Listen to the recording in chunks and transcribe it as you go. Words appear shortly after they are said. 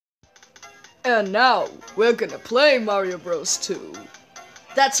And now, we're gonna play Mario Bros. 2.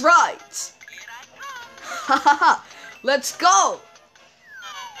 That's right! Hahaha! Let's go!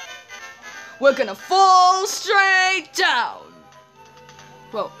 We're gonna fall straight down!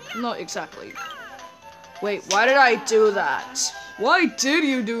 Well, not exactly. Wait, why did I do that? Why did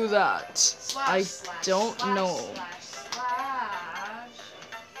you do that? I don't know.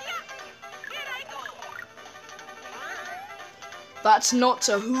 That's not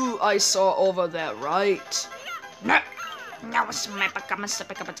to who I saw over there, right?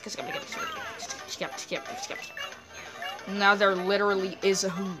 Now there literally is a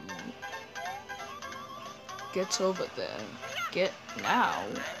who. Get over there. Get now.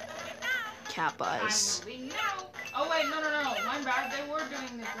 Kappas. Oh wait, no, my bad. They were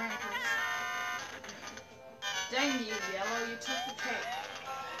doing the grand prize. Dang you, Yellow, you took the cake.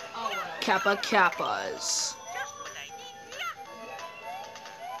 Oh well. Kappa Kappas.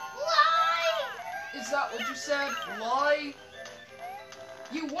 Is that what you said? Lie?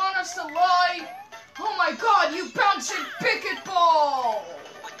 You want us to lie? Oh my god, you bouncing picket balls!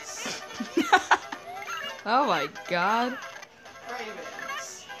 Oh my god.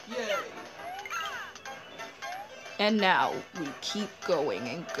 Ravens. Yay. And now we keep going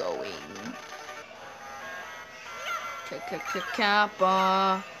and going.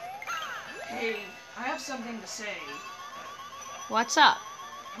 Kappa. Hey, I have something to say. What's up?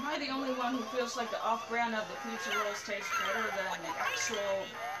 Am I the only one who feels like the off-brand of the pizza rolls tastes better than the actual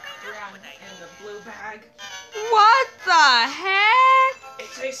brand in the blue bag? What the heck? It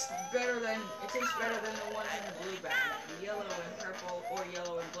tastes better than the one in the blue bag. The yellow and purple or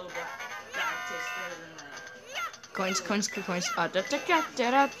yellow and blue bag tastes better than that. Coins.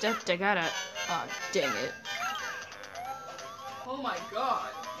 Oh, dang it. Oh my god.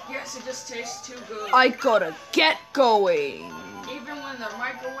 Yes, it just tastes too good. I gotta get going. Even when they're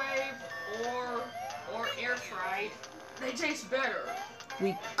microwave or air fried, they taste better.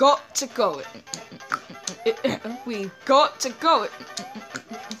 We got to go. We got to go.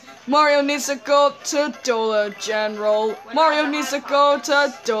 Mario needs to go to Dollar General. Mario needs to go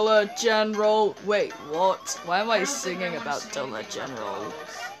to Dollar General. Wait, what? Why am I singing about Dollar General?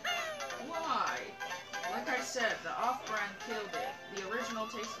 Why? Like I said, the off-brand killed it. The original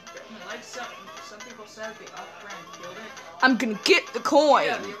tasted better. Like some people said, the off-brand killed it. I'm gonna get the coin.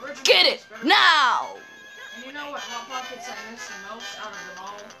 Yeah, the original Get it now! And you know what Hot Pockets I miss the most out of them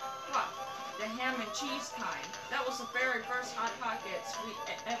all? What? The ham and cheese kind. That was the very first Hot Pockets we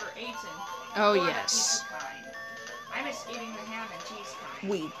ever eaten. Oh, Or yes. the pizza kind. I miss eating the ham and cheese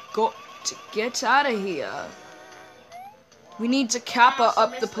kind. We got to get out of here. We need to Kappa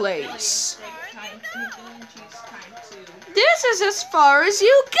up the place. This is as far as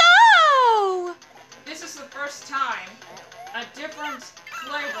you go! This is the first time a different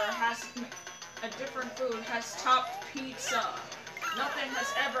food has topped pizza. Nothing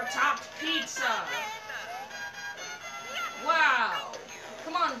has ever topped pizza. Wow.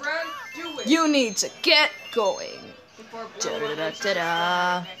 Come on, Brad, do it. You need to get going.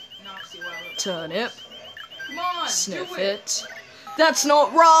 Da-da-da-da-da. Turnip. Come on, Sniff do it. That's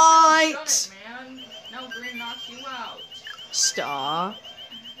not right! Shut it, man. Now Green knocks you out. Star.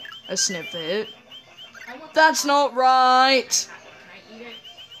 A sniff it. I want That's not right! Can I eat it?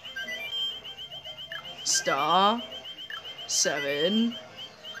 Star. 7.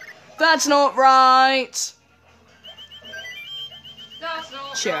 That's not right! That's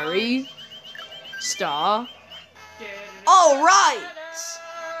not Cherry. Star. right. All right!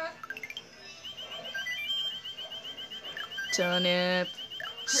 Turnip.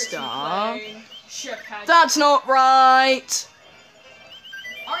 Star. That's not right!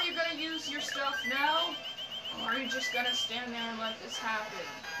 Are you gonna use your stuff now? Or are you just gonna stand there and let this happen?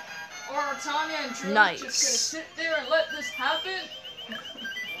 Or are Tanya and Drew Nice. just gonna sit there and let this happen?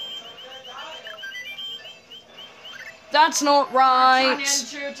 That's not Tanya right! and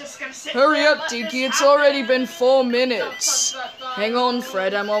Drew just gonna sit Hurry there up, and let Dinky, this it's happen? already been 4 minutes. Hang on,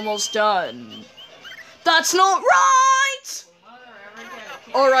 Fred, I'm almost done. That's not right!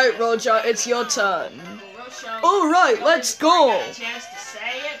 Alright, Roger, it's your turn. Alright, let's go! Get a chance to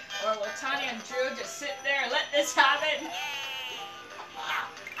say it, or will Tanya and Drew just sit there and let this happen?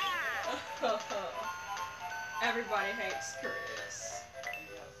 Everybody hates Chris.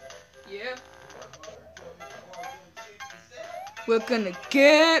 Yeah. We're gonna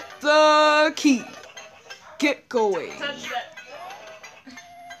get the key. Get going. Touch that.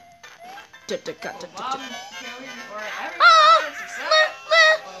 Mom,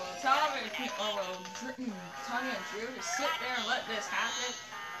 Tanya and Drew just sit there and let this happen.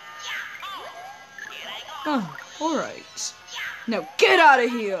 Oh, alright. Now get out of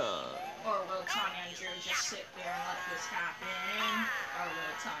here! Or will Drew just sit there and let this happen? Or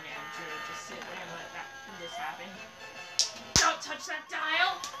will Tanya and Drew just sit there and let this happen? Don't touch that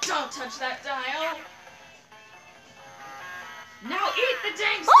dial! Don't touch that dial! Now eat the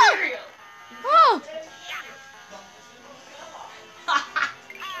dang cereal! Oh! No.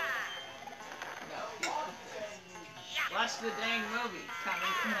 Watch the dang movie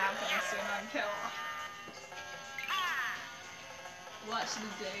coming soon on Kellogg. Watch the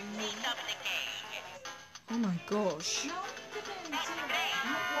dang movie. Oh my gosh. No, the dang cereal.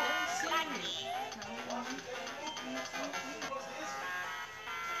 No, the dang cereal.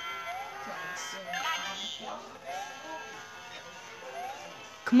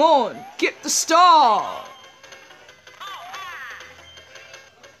 Come on, get the star!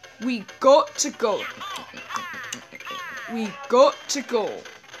 We got to go. We got to go.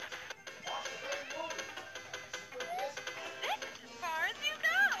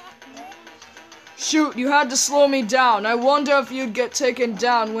 Shoot, you had to slow me down. I wonder if you'd get taken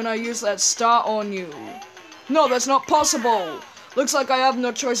down when I use that star on you. No, that's not possible. Looks like I have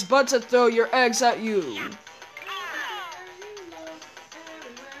no choice but to throw your eggs at you.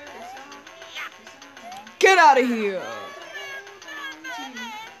 Get out of here!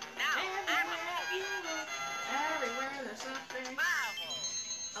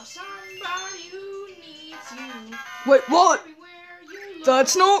 Wait, what?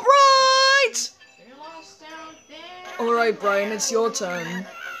 That's not right! Alright, Brian, it's your turn.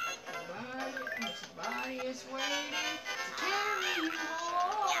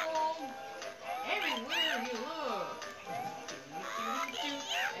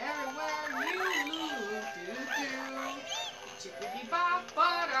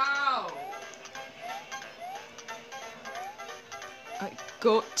 I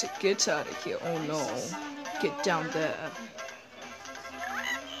got to get out of here. Oh no. Get down there.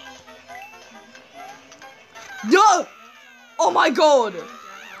 No! Oh my god!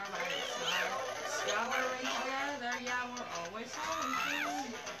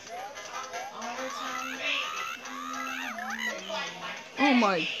 Oh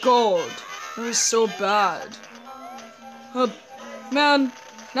my god. That was so bad. Man,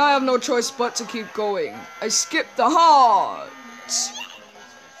 now I have no choice but to keep going. I skipped the heart.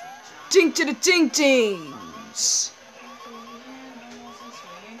 Ding to the ding dings.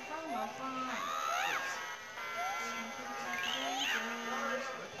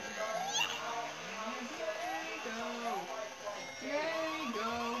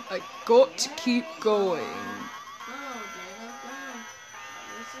 I got to keep going.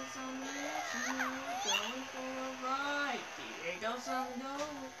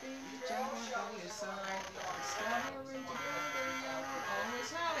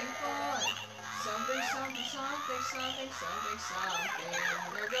 Something.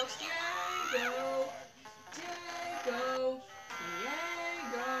 There goes Diego.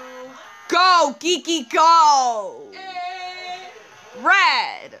 Go, Geeky, go! Hey.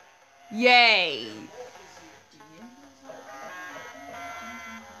 Red! Yay!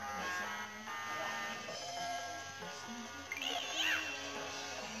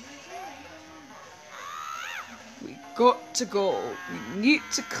 We got to go. We need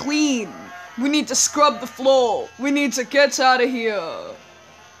to clean. We need to scrub the floor. We need to get out of here.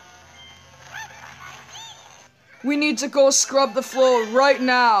 We need to go scrub the floor right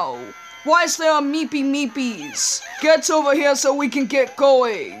now. Why is there a meepy meepies? Get over here so we can get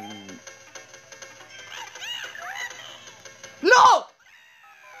going. No!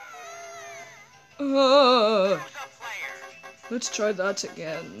 Let's try that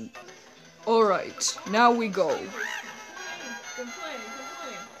again. Alright, now we go. Complain.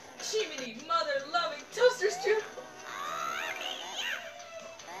 Chimney, mother-loving toaster strip.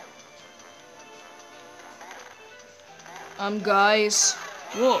 Guys,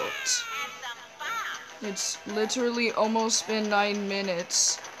 what? It's literally almost been 9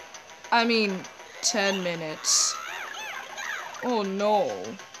 minutes. I mean, 10 minutes. Oh no.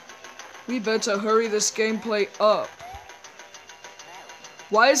 We better hurry this gameplay up.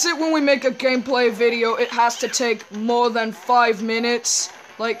 Why is it when we make a gameplay video, it has to take more than 5 minutes?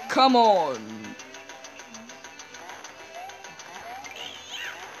 Like, come on.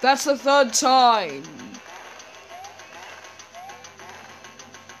 That's the 3rd time.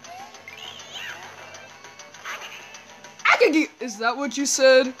 Is that what you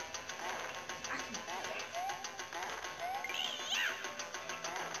said?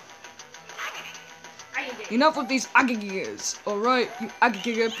 Enough with these agigigas. Alright, you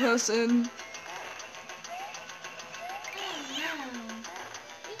agigiga person.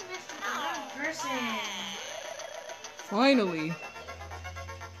 Finally.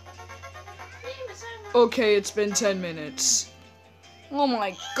 Okay, it's been 10 minutes. Oh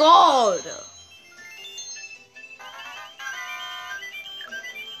my god!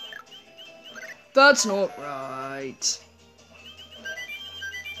 That's not right.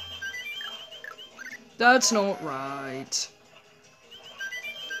 That's not right.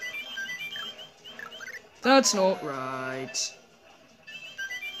 That's not right.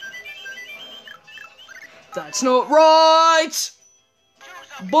 That's not right!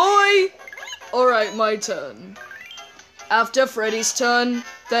 Boy! Alright, my turn. After Freddy's turn,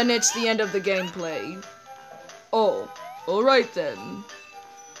 then it's the end of the gameplay. Oh, alright then.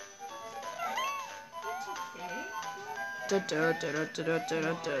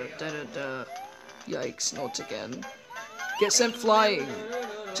 Yikes, not again. Get sent flying.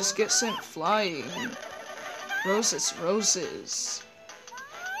 Just get sent flying. Roses, roses.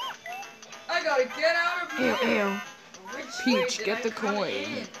 I gotta get out of here. Ew, ew. Which Peach, way did get I the come coin.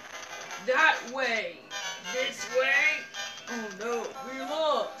 in? That way. This way. Oh no, we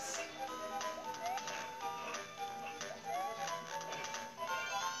lost.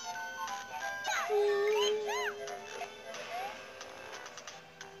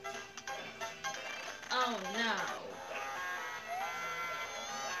 Oh no.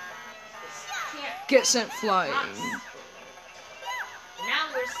 This can't Get sent flying. us. Now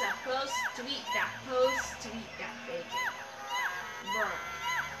we're supposed to eat that bacon. Bruh.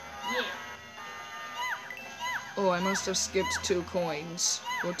 Yeah. Oh, I must have skipped 2 coins.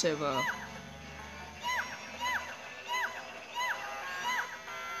 Whatever.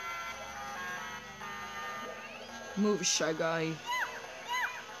 Move, Shy Guy.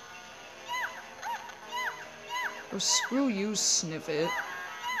 Oh, screw you, Sniffit.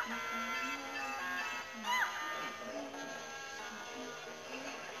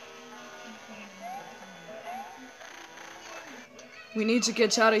 We need to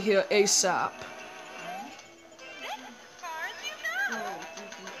get out of here ASAP.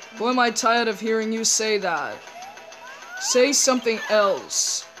 Boy, am I tired of hearing you say that. Say something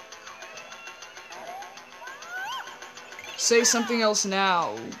else. Say something else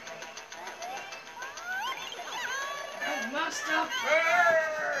now. That must have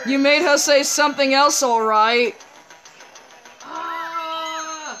hurt. You made her say something else, alright?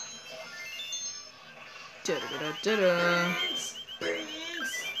 Ah! Da-da-da-da-da.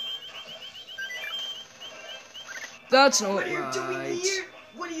 Prince. That's not What are you doing right. here?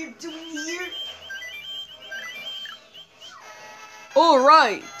 What are you doing here?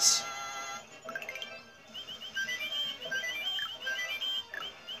 Alright.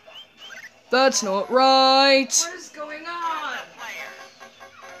 That's not right. What is going on?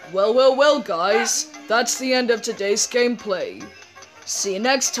 Well, well, well, guys. That's the end of today's gameplay. See you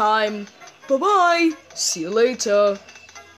next time. Bye-bye. See you later.